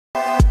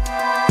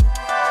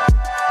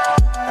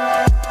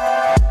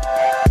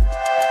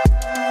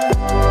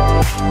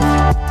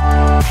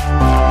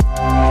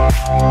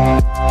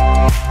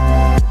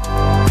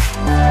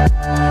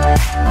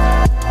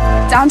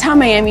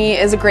Miami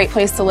is a great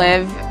place to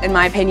live, in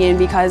my opinion,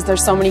 because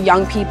there's so many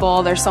young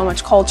people, there's so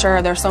much culture,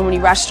 there's so many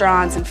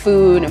restaurants and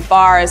food and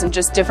bars and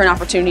just different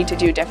opportunity to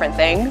do different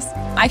things.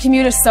 My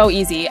commute is so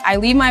easy. I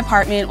leave my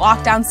apartment,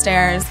 walk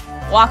downstairs,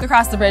 walk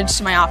across the bridge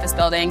to my office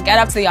building, get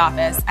up to the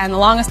office, and the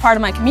longest part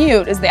of my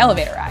commute is the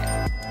elevator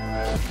ride.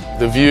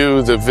 The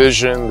view, the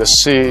vision, the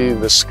sea,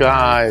 the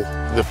sky,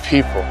 the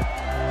people.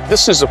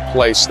 This is a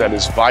place that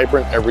is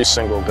vibrant every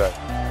single day.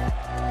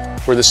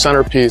 We're the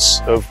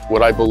centerpiece of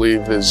what I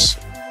believe is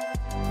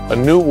a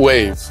new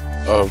wave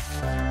of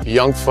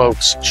young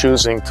folks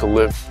choosing to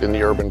live in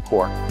the urban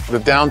core. The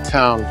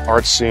downtown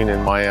art scene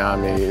in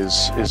Miami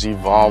is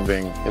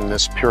evolving in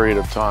this period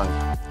of time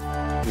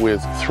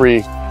with 3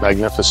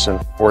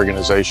 magnificent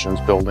organizations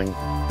building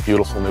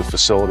beautiful new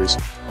facilities.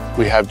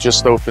 We have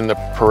just opened the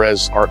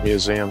Perez Art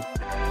Museum.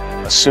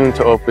 Soon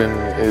to open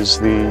is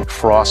the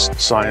Frost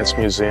Science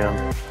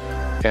Museum,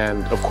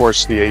 and of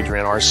course the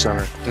Adrian Art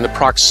Center. In the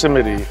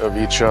proximity of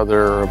each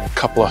other, a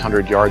couple of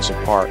 100 yards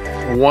apart,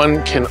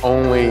 one can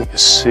only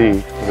see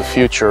the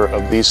future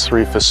of these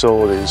 3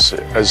 facilities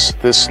as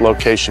this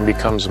location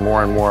becomes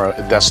more and more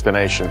a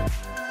destination.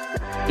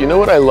 You know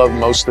what I love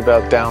most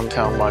about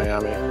downtown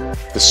Miami?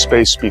 The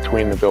space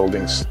between the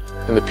buildings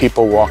and the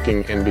people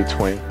walking in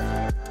between.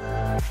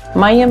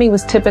 Miami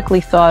was typically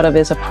thought of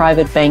as a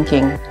private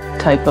banking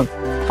type of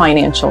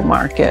financial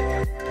market.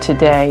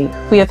 Today,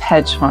 we have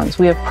hedge funds,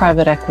 we have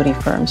private equity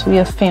firms, we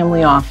have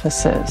family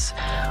offices,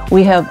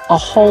 we have a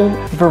whole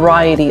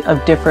variety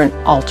of different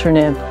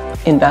alternative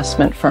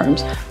investment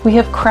firms. We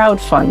have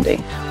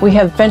crowdfunding, we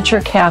have venture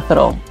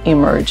capital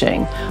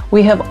emerging,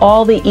 we have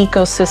all the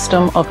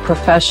ecosystem of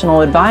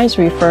professional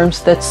advisory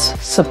firms that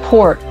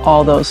support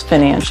all those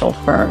financial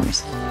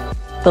firms.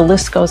 The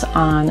list goes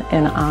on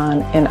and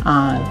on and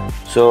on.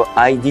 So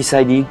I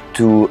decided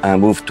to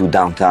move to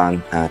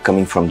downtown,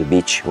 coming from the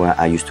beach where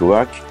I used to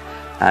work.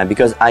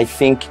 Because I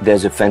think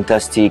there's a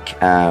fantastic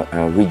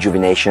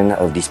rejuvenation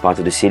of this part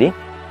of the city.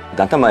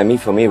 Downtown Miami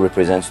for me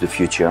represents the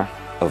future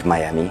of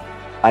Miami.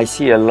 I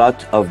see a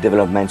lot of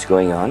developments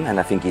going on and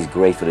I think it's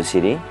great for the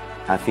city.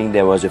 I think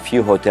there was a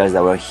few hotels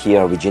that were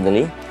here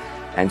originally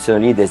and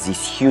suddenly there's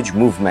this huge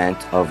movement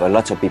of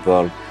lots of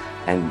people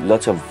and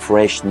lots of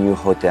fresh new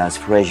hotels,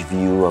 fresh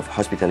view of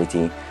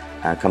hospitality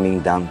coming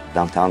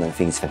downtown. I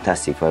think it's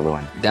fantastic for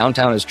everyone.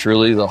 Downtown is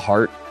truly the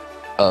heart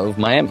of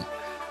Miami.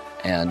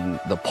 And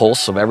the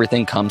pulse of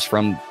everything comes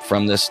from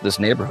this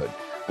neighborhood.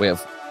 We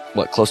have,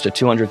 close to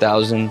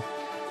 200,000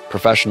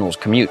 professionals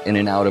commute in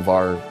and out of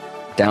our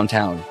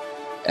downtown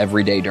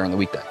every day during the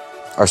weekday.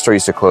 Our store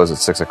used to close at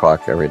 6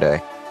 o'clock every day.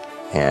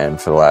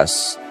 And for the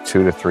last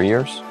 2 to 3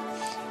 years,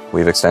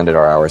 we've extended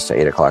our hours to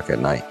 8 o'clock at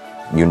night.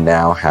 You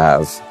now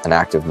have an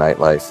active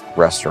nightlife,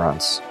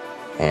 restaurants,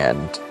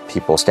 and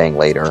people staying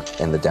later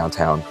in the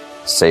downtown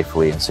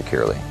safely and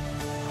securely.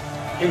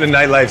 I think the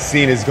nightlife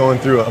scene is going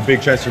through a big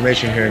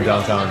transformation here in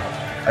downtown.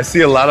 I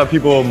see a lot of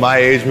people my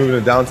age moving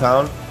to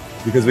downtown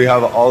because we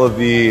have all of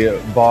the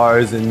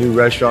bars and new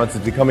restaurants.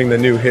 It's becoming the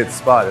new hit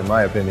spot, in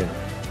my opinion.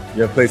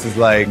 You have places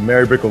like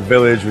Mary Brickell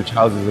Village, which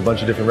houses a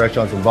bunch of different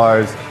restaurants and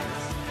bars.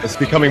 It's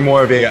becoming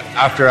more of an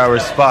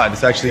after-hours spot.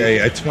 It's actually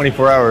a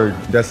 24-hour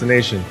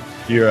destination.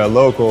 If you're a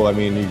local, I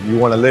mean, you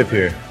want to live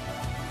here.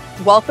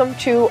 Welcome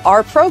to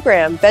our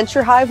program,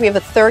 Venture Hive. We have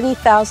a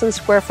 30,000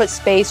 square foot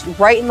space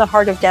right in the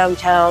heart of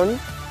downtown.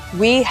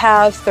 We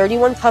have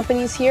 31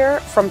 companies here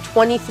from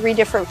 23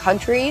 different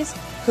countries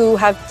who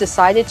have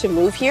decided to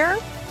move here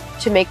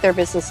to make their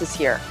businesses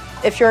here.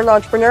 If you're an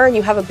entrepreneur and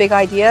you have a big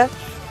idea,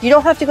 you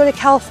don't have to go to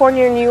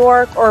California, New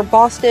York, or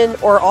Boston,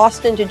 or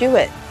Austin to do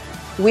it.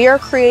 We are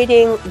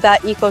creating that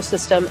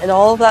ecosystem and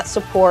all of that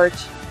support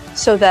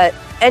so that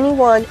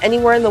anyone,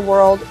 anywhere in the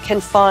world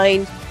can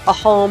find a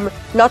home,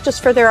 not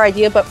just for their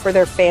idea, but for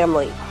their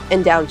family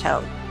in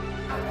downtown.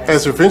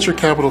 As a venture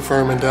capital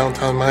firm in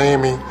downtown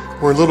Miami,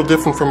 we're a little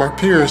different from our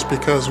peers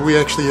because we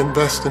actually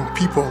invest in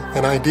people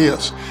and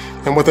ideas.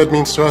 And what that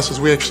means to us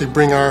is we actually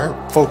bring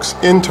our folks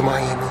into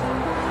Miami.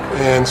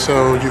 And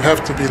so you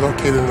have to be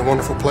located in a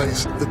wonderful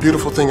place. The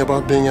beautiful thing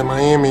about being in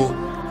Miami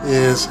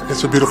is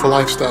it's a beautiful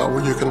lifestyle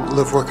where you can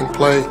live, work, and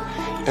play.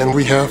 And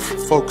we have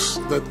folks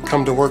that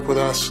come to work with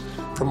us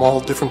from all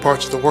different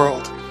parts of the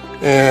world.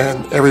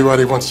 And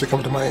everybody wants to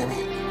come to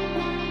Miami.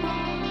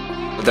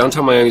 The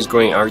downtown Miami's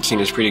growing art scene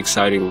is pretty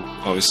exciting,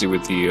 obviously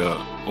with the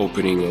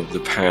opening of the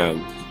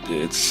PAM.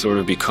 It's sort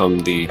of become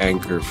the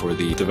anchor for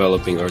the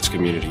developing arts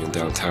community in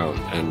downtown.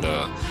 And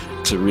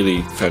it's a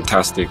really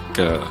fantastic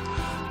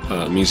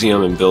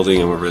museum and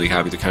building, and we're really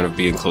happy to kind of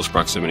be in close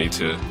proximity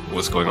to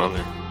what's going on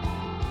there.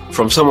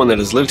 From someone that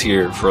has lived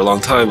here for a long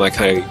time, I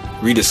kind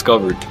of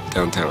rediscovered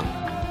downtown.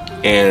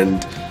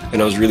 And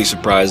I was really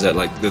surprised at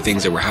like the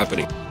things that were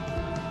happening.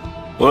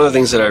 One of the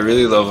things that I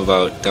really love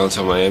about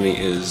downtown Miami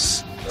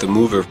is the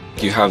mover.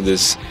 You have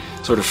this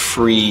sort of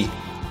free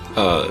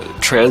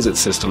transit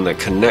system that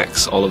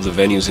connects all of the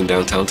venues in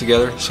downtown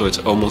together. So it's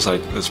almost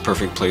like this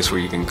perfect place where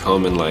you can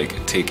come and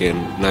like take in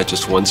not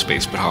just one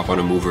space, but hop on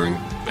a mover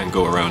and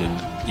go around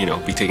and, you know,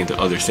 be taken to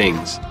other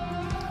things.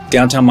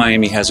 Downtown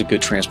Miami has a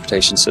good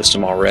transportation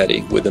system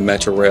already with the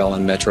Metro Rail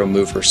and Metro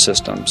Mover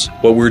systems.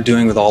 What we're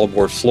doing with All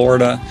Aboard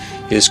Florida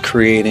is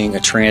creating a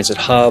transit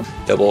hub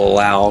that will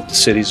allow the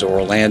cities of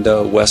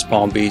Orlando, West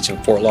Palm Beach,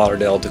 and Fort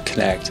Lauderdale to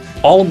connect.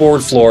 All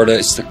Aboard Florida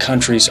is the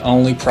country's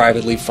only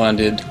privately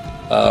funded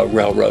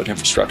railroad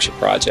infrastructure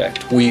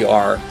project. We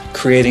are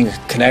creating a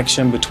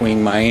connection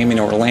between Miami and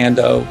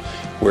Orlando,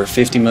 where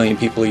 50 million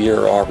people a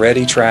year are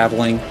already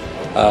traveling,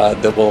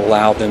 that will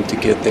allow them to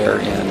get there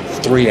in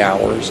 3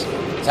 hours.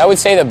 I would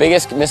say the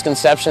biggest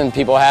misconception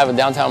people have in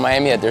downtown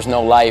Miami is that there's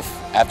no life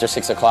after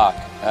 6 o'clock.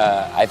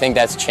 I think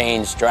that's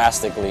changed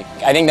drastically.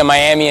 I think the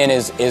Miamian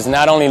is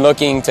not only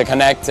looking to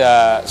connect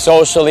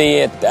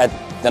socially at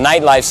the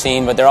nightlife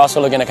scene, but they're also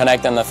looking to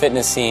connect on the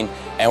fitness scene,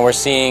 and we're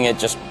seeing it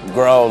just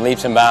grow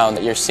leaps and bounds.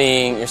 You're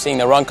seeing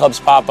the run clubs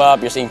pop up.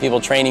 You're seeing people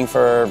training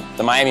for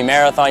the Miami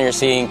Marathon. You're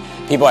seeing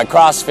people at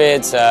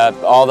CrossFits,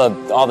 all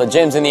the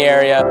gyms in the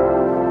area.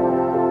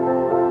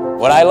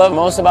 What I love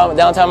most about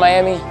downtown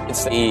Miami,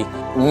 it's the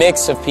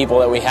mix of people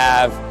that we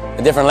have,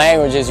 the different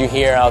languages you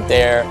hear out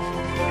there,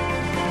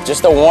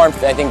 just the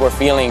warmth I think we're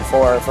feeling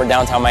for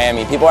downtown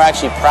Miami. People are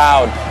actually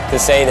proud to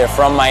say they're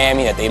from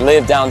Miami, that they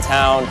live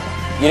downtown.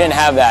 You didn't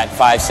have that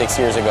 5-6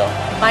 years ago.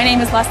 My name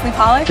is Leslie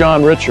Pollock.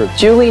 John Richard.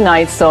 Julie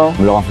Neitzel.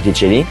 Laurent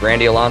Fetticelli.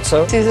 Randy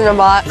Alonso. Susan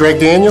Amat. Greg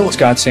Daniel.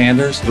 Scott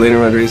Sanders. Lena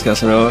Rodriguez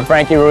Casanova.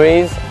 Frankie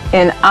Ruiz.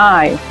 And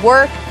I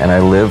Work. And I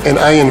live. And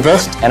I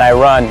invest. And I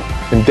run.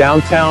 In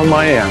downtown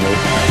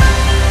Miami.